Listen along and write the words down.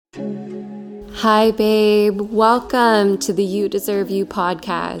Hi, babe. Welcome to the You Deserve You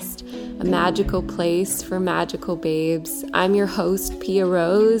podcast, a magical place for magical babes. I'm your host, Pia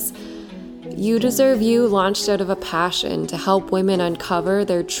Rose. You Deserve You launched out of a passion to help women uncover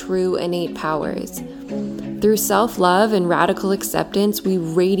their true innate powers. Through self-love and radical acceptance, we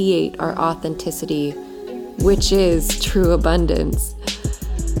radiate our authenticity, which is true abundance.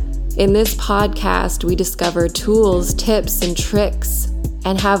 In this podcast, we discover tools, tips, and tricks,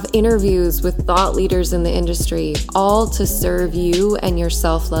 and have interviews with thought leaders in the industry, all to serve you and your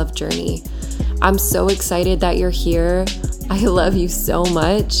self-love journey. I'm so excited that you're here. I love you so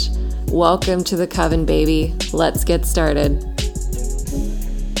much. Welcome to the Coven, baby. Let's get started.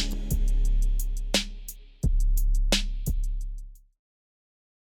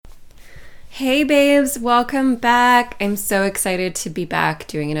 Hey babes, welcome back. I'm so excited to be back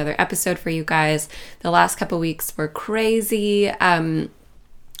doing another episode for you guys. The last couple weeks were crazy.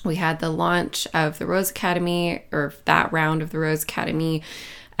 We had the launch of the Rose Academy, or that round of the Rose Academy,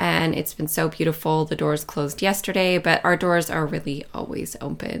 and it's been so beautiful. The doors closed yesterday, but our doors are really always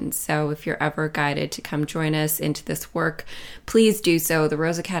open. So if you're ever guided to come join us into this work, please do so. The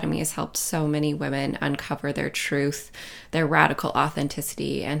Rose Academy has helped so many women uncover their truth, their radical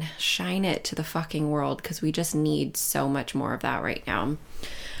authenticity, and shine it to the fucking world, because we just need so much more of that right now.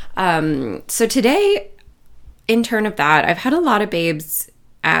 So today, in turn of that, I've had a lot of babes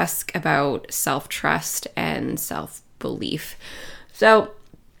ask about self-trust and self-belief. So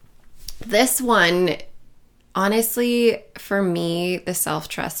this one, honestly, for me, the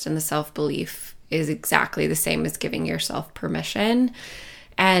self-trust and the self-belief is exactly the same as giving yourself permission.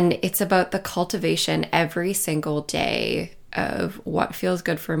 And it's about the cultivation every single day of what feels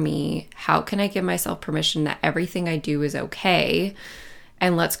good for me. How can I give myself permission that everything I do is okay?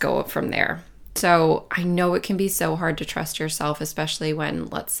 And let's go from there. So I know it can be so hard to trust yourself, especially when,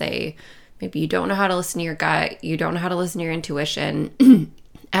 let's say, maybe you don't know how to listen to your gut, you don't know how to listen to your intuition,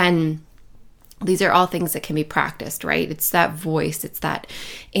 and these are all things that can be practiced, right? It's that voice, it's that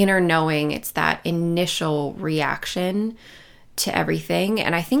inner knowing, it's that initial reaction to everything.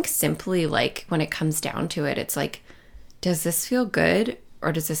 And I think simply, like, when it comes down to it, it's like, does this feel good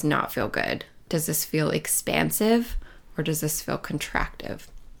or does this not feel good? Does this feel expansive or does this feel contractive?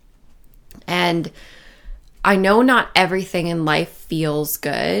 And I know not everything in life feels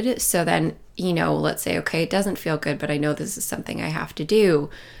good. So then, let's say, okay, it doesn't feel good, but I know this is something I have to do.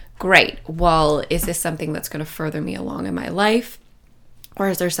 Great. Well, is this something that's going to further me along in my life? Or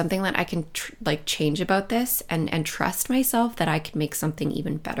is there something that I can change about this and trust myself that I can make something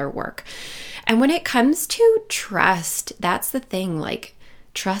even better work? And when it comes to trust, that's the thing, like,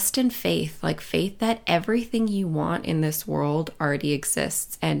 trust and faith, like faith that everything you want in this world already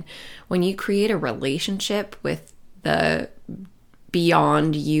exists. And when you create a relationship with the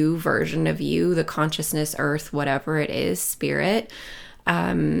beyond you version of you, the consciousness, earth, whatever it is, spirit,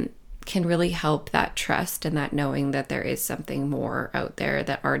 can really help that trust and that knowing that there is something more out there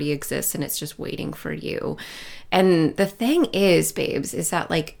that already exists and it's just waiting for you. And the thing is, babes, is that,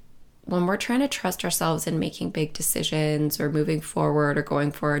 like, when we're trying to trust ourselves in making big decisions or moving forward or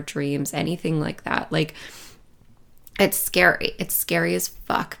going for our dreams, anything like that, like, it's scary. It's scary as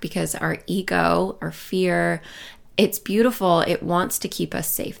fuck, because our ego, our fear, it's beautiful. It wants to keep us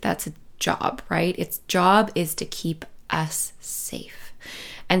safe. That's its job, right? Its job is to keep us safe.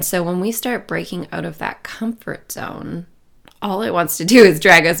 And so when we start breaking out of that comfort zone, all it wants to do is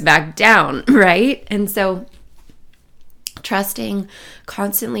drag us back down, right? And so trusting,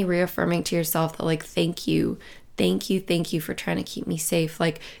 constantly reaffirming to yourself that, like, thank you for trying to keep me safe.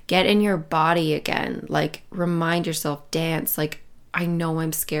 Like, get in your body again. Like, remind yourself, dance. Like, I know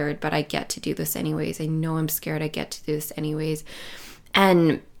I'm scared, but I get to do this anyways. I know I'm scared, I get to do this anyways.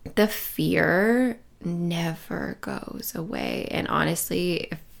 And the fear never goes away. And honestly,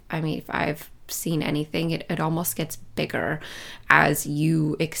 if I've seen anything, it almost gets bigger as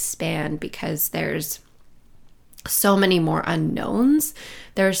you expand, because there's so many more unknowns.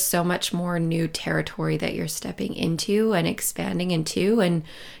 There's so much more new territory that you're stepping into and expanding into, and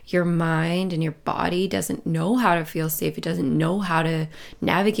your mind and your body doesn't know how to feel safe. It doesn't know how to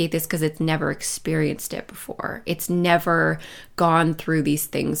navigate this because it's never experienced it before. It's never gone through these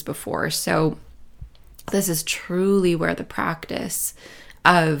things before. So this is truly where the practice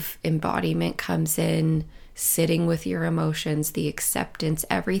of embodiment comes in, sitting with your emotions, the acceptance,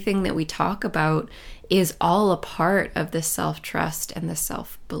 everything that we talk about is all a part of the self-trust and the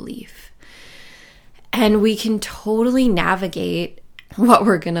self-belief. And we can totally navigate what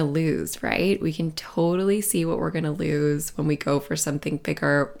we're going to lose, right? We can totally see what we're going to lose when we go for something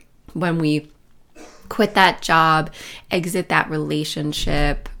bigger, when we quit that job, exit that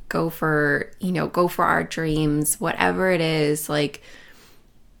relationship, go for our dreams, whatever it is, like,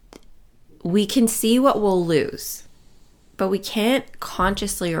 we can see what we'll lose, but we can't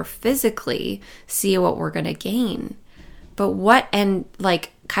consciously or physically see what we're going to gain. But and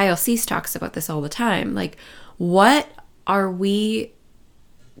like Kyle Cease talks about this all the time, like, what are we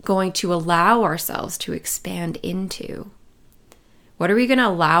going to allow ourselves to expand into? What are we going to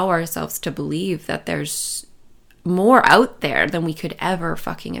allow ourselves to believe that there's more out there than we could ever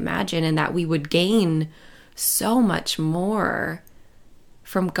fucking imagine, and that we would gain so much more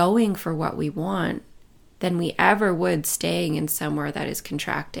from going for what we want than we ever would staying in somewhere that is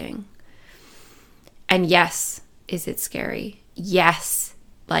contracting? And yes, is it scary? Yes.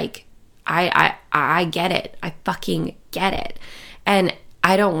 Like, I get it. I fucking get it. And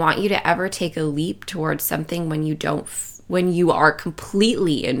I don't want you to ever take a leap towards something when you are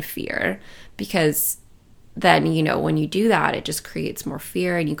completely in fear, because then, when you do that, it just creates more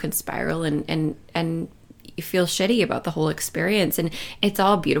fear, and you can spiral and you feel shitty about the whole experience. And it's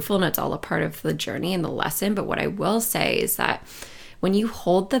all beautiful, and it's all a part of the journey and the lesson. But what I will say is that when you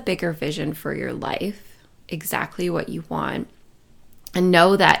hold the bigger vision for your life, exactly what you want, and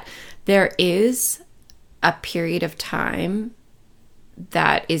know that there is a period of time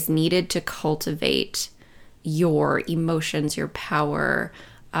that is needed to cultivate your emotions, your power,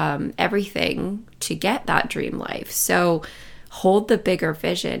 everything to get that dream life. So hold the bigger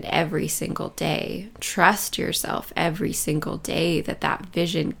vision every single day. Trust yourself every single day that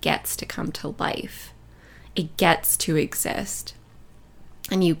vision gets to come to life. It gets to exist,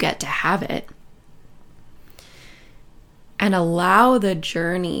 and you get to have it. And allow the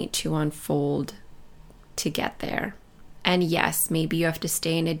journey to unfold to get there. And yes, maybe you have to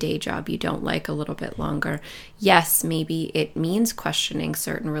stay in a day job you don't like a little bit longer. Yes, maybe it means questioning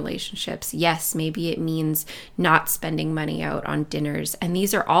certain relationships. Yes, maybe it means not spending money out on dinners. And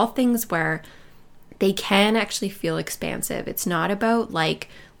these are all things where they can actually feel expansive. It's not about like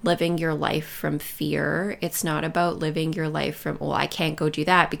living your life from fear. It's not about living your life from, well, I can't go do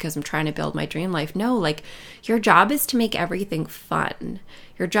that because I'm trying to build my dream life. No, like, your job is to make everything fun.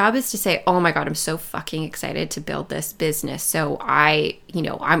 Your job is to say, oh my God, I'm so fucking excited to build this business. So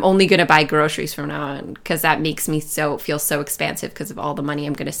I'm only going to buy groceries from now on because that makes me feel so expansive because of all the money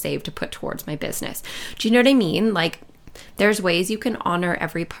I'm going to save to put towards my business. Do you know what I mean? Like, there's ways you can honor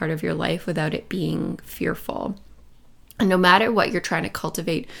every part of your life without it being fearful. And no matter what you're trying to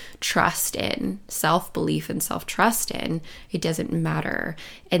cultivate trust in, self-belief and self-trust in, it doesn't matter.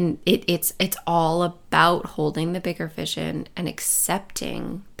 And it's all about holding the bigger vision and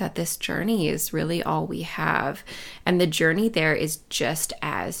accepting that this journey is really all we have. And the journey there is just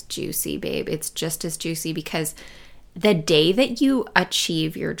as juicy, babe. It's just as juicy, because the day that you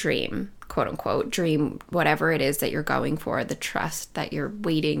achieve your dream, quote unquote, dream, whatever it is that you're going for, the trust that you're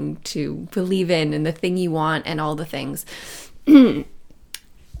waiting to believe in, and the thing you want, and all the things, it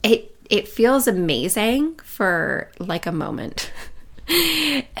feels amazing for like a moment.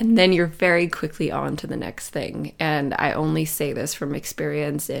 And then you're very quickly on to the next thing. And I only say this from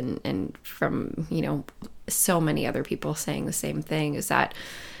experience and from, so many other people saying the same thing, is that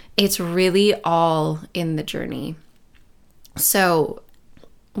it's really all in the journey. So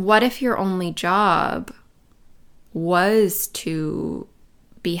what if your only job was to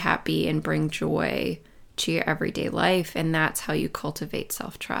be happy and bring joy to your everyday life, and that's how you cultivate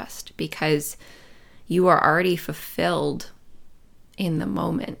self-trust, because you are already fulfilled in the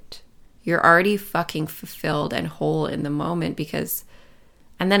moment. You're already fucking fulfilled and whole in the moment,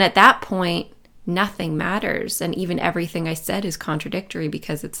 and then at that point, nothing matters. And even everything I said is contradictory,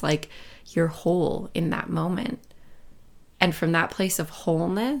 because it's like you're whole in that moment. And from that place of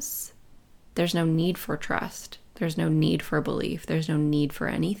wholeness, there's no need for trust. There's no need for belief. There's no need for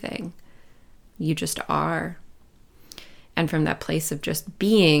anything. You just are. And from that place of just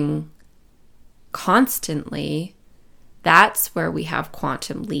being constantly, that's where we have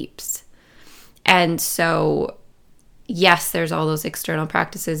quantum leaps. And so, yes, there's all those external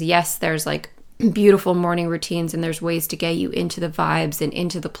practices. Yes, there's like beautiful morning routines, and there's ways to get you into the vibes and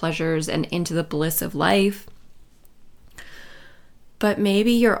into the pleasures and into the bliss of life. But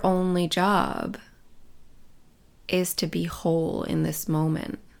maybe your only job is to be whole in this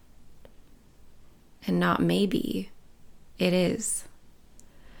moment. And not maybe, it is.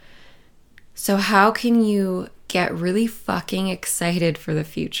 So how can you get really fucking excited for the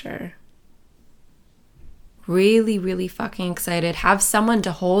future? Really, really fucking excited. Have someone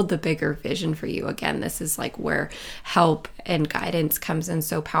to hold the bigger vision for you. Again, this is like where help and guidance comes in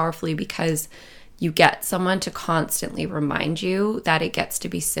so powerfully, because you get someone to constantly remind you that it gets to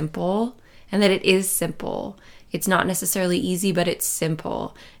be simple, and that it is simple. It's not necessarily easy, but it's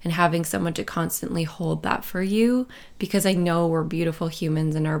simple. And having someone to constantly hold that for you, because I know we're beautiful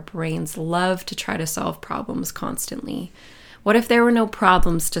humans and our brains love to try to solve problems constantly. What if there were no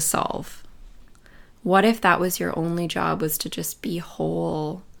problems to solve? What if that was your only job, was to just be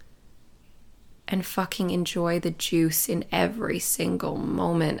whole and fucking enjoy the juice in every single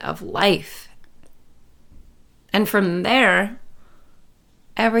moment of life? And from there,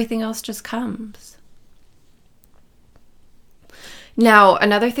 everything else just comes. Now,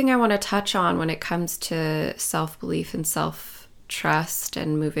 another thing I want to touch on when it comes to self-belief and self-trust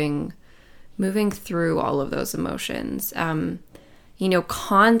and moving through all of those emotions,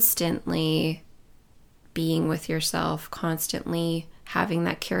 constantly being with yourself, constantly having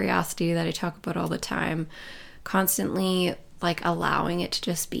that curiosity that I talk about all the time, constantly like allowing it to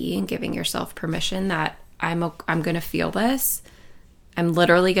just be and giving yourself permission that I'm going to feel this. I'm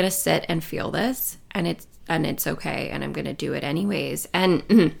literally going to sit and feel this, and it's okay, and I'm going to do it anyways.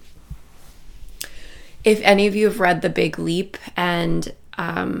 And if any of you have read The Big Leap and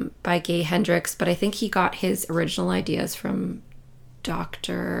by Gay Hendricks, but I think he got his original ideas from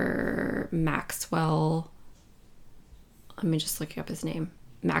Dr. Maxwell. Let me just look up his name.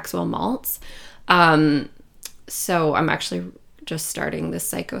 Maxwell Maltz. So I'm actually just starting this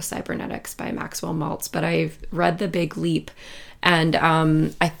Psycho-Cybernetics by Maxwell Maltz, but I've read The Big Leap, and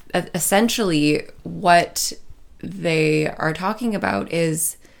I essentially what they are talking about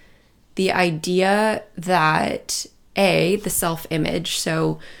is the idea that the self-image.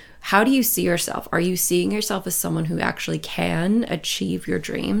 So how do you see yourself? Are you seeing yourself as someone who actually can achieve your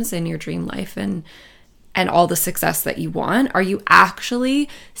dreams and your dream life and all the success that you want? Are you actually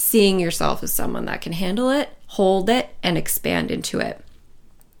seeing yourself as someone that can handle it, hold it, and expand into it?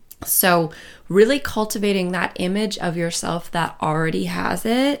 So really cultivating that image of yourself that already has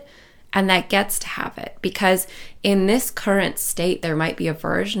it and that gets to have it. Because in this current state, there might be a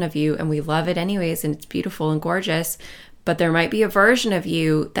version of you, and we love it anyways, and it's beautiful and gorgeous, but there might be a version of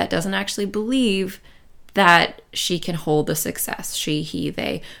you that doesn't actually believe that she can hold the success. She, he,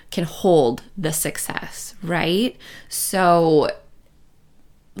 they can hold the success, right? So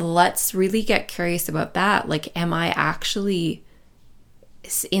let's really get curious about that. Like, am I actually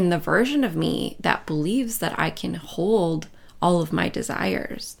in the version of me that believes that I can hold all of my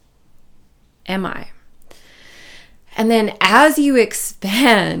desires? Am I? And then as you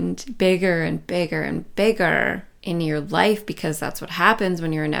expand bigger and bigger and bigger in your life, because that's what happens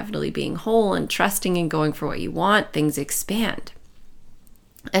when you're inevitably being whole and trusting and going for what you want, things expand.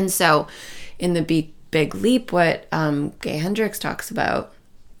 And so in the Big Leap, what Gay Hendricks talks about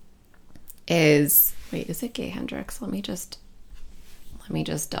is, is it Gay Hendricks? Let me just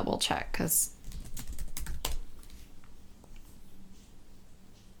double check, because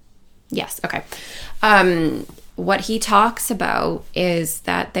yes, okay. What he talks about is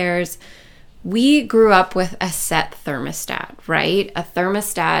that we grew up with a set thermostat, right? A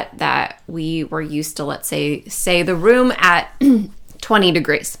thermostat that we were used to, let's say the room at 20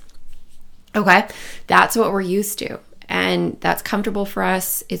 degrees. Okay. That's what we're used to. And that's comfortable for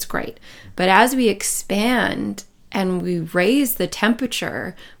us. It's great. But as we expand and we raise the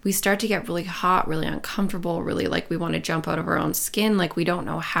temperature, we start to get really hot, really uncomfortable, really like we want to jump out of our own skin. Like we don't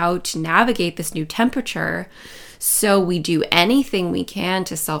know how to navigate this new temperature. So we do anything we can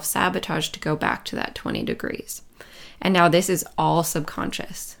to self-sabotage to go back to that 20 degrees. And now this is all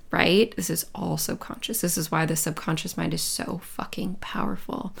subconscious, right? This is all subconscious. This is why the subconscious mind is so fucking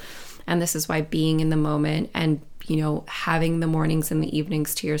powerful. And this is why being in the moment and, having the mornings and the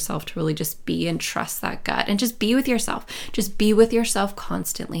evenings to yourself to really just be and trust that gut and just be with yourself. Just be with yourself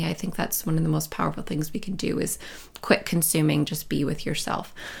constantly. I think that's one of the most powerful things we can do is quit consuming, just be with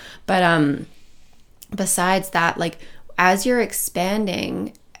yourself. But besides that, like as you're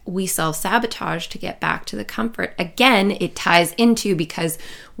expanding, we self-sabotage to get back to the comfort. Again, it ties into because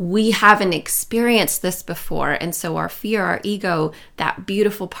we haven't experienced this before. And so our fear, our ego, that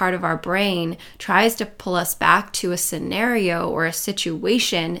beautiful part of our brain tries to pull us back to a scenario or a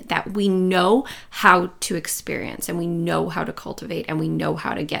situation that we know how to experience and we know how to cultivate and we know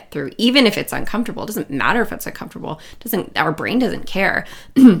how to get through. Even if it's uncomfortable, it doesn't matter if it's uncomfortable. Our brain doesn't care.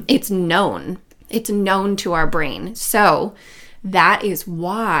 It's known. It's known to our brain. So that is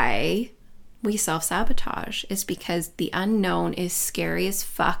why we self-sabotage, is because the unknown is scary as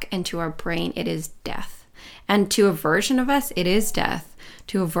fuck, and to our brain it is death. And to a version of us, it is death.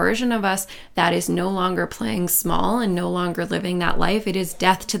 To a version of us that is no longer playing small and no longer living that life, it is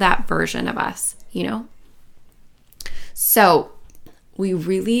death to that version of us, So we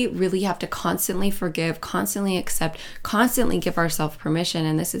really, really have to constantly forgive, constantly accept, constantly give ourselves permission.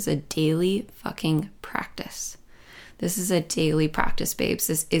 And this is a daily fucking practice. This is a daily practice, babes.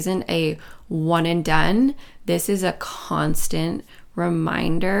 This isn't a one and done. This is a constant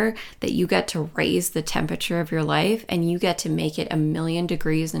reminder that you get to raise the temperature of your life and you get to make it 1,000,000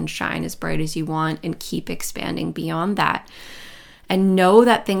 degrees and shine as bright as you want and keep expanding beyond that. And know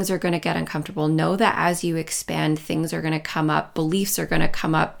that things are going to get uncomfortable. Know that as you expand, things are going to come up. Beliefs are going to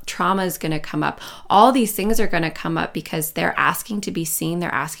come up. Trauma is going to come up. All these things are going to come up because they're asking to be seen.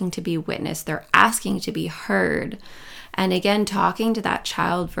 They're asking to be witnessed. They're asking to be heard. And again, talking to that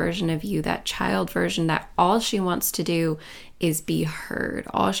child version of you, that child version that all she wants to do is be heard.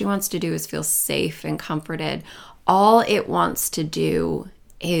 All she wants to do is feel safe and comforted. All it wants to do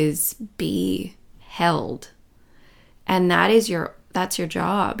is be held. And that's your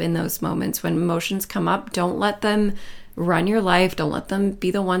job in those moments when emotions come up. Don't let them run your life. Don't let them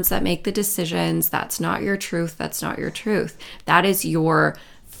be the ones that make the decisions. That's not your truth. That's not your truth. That is your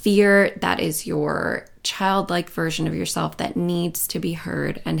fear. That is your childlike version of yourself that needs to be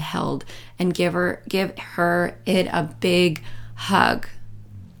heard and held. And give her it a big hug.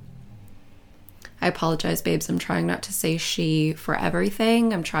 I apologize, babes. I'm trying not to say she for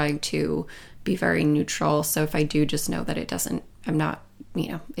everything. I'm trying to be very neutral. So if I do, just know that I'm not,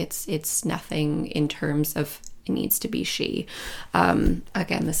 it's nothing in terms of it needs to be she.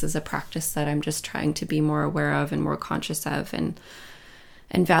 Again, this is a practice that I'm just trying to be more aware of and more conscious of and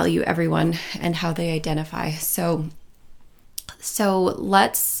value everyone and how they identify. So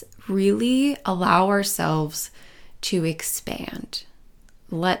let's really allow ourselves to expand.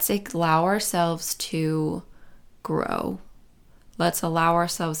 Let's allow ourselves to grow. Let's allow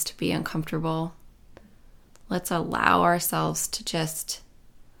ourselves to be uncomfortable. Let's allow ourselves to just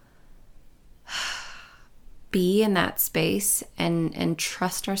be in that space and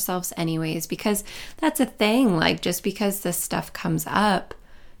trust ourselves anyways, because that's a thing. Like, just because this stuff comes up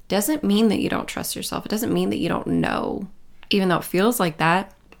doesn't mean that you don't trust yourself. It doesn't mean that you don't know, even though it feels like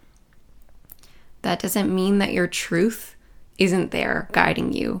that. That doesn't mean that your truth isn't there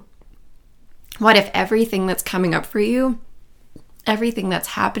guiding you. What if everything that's coming up for you, everything that's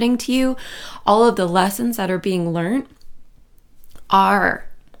happening to you, all of the lessons that are being learned are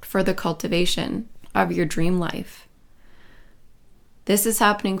for the cultivation of your dream life? This is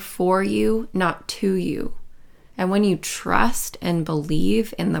happening for you, not to you. And when you trust and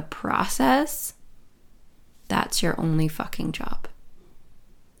believe in the process, that's your only fucking job.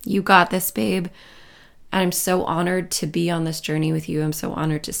 You got this, babe. And I'm so honored to be on this journey with you. I'm so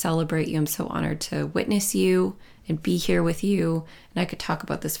honored to celebrate you. I'm so honored to witness you and be here with you. And I could talk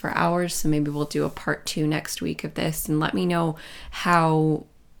about this for hours. So maybe we'll do a part 2 next week of this, and let me know how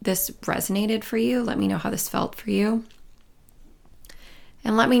this resonated for you. Let me know how this felt for you.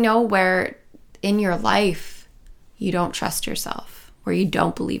 And let me know where in your life you don't trust yourself, where you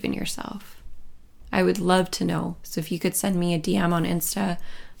don't believe in yourself. I would love to know. So if you could send me a DM on Insta,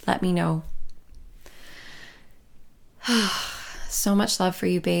 let me know. So much love for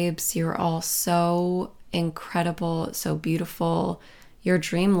you, babes. You're all so incredible, so beautiful. Your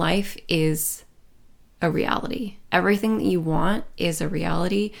dream life is a reality. Everything that you want is a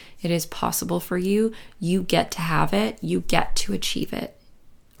reality. It is possible for you. You get to have it. You get to achieve it.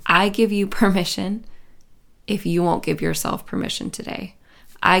 I give you permission if you won't give yourself permission today.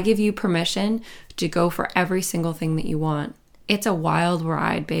 I give you permission to go for every single thing that you want. It's a wild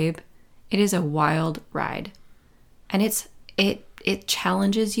ride, babe. It is a wild ride. And it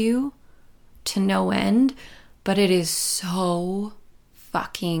challenges you to no end, but it is so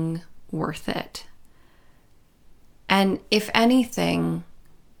fucking worth it. And if anything,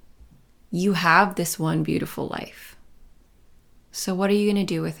 you have this one beautiful life. So what are you going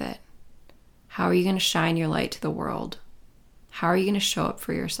to do with it? How are you going to shine your light to the world? How are you going to show up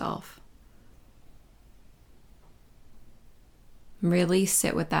for yourself? Really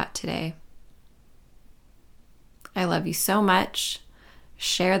sit with that today. I love you so much.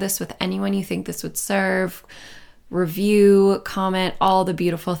 Share this with anyone you think this would serve. Review, comment, all the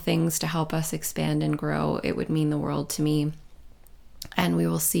beautiful things to help us expand and grow. It would mean the world to me. And we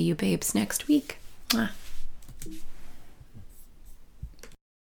will see you, babes, next week. Mwah.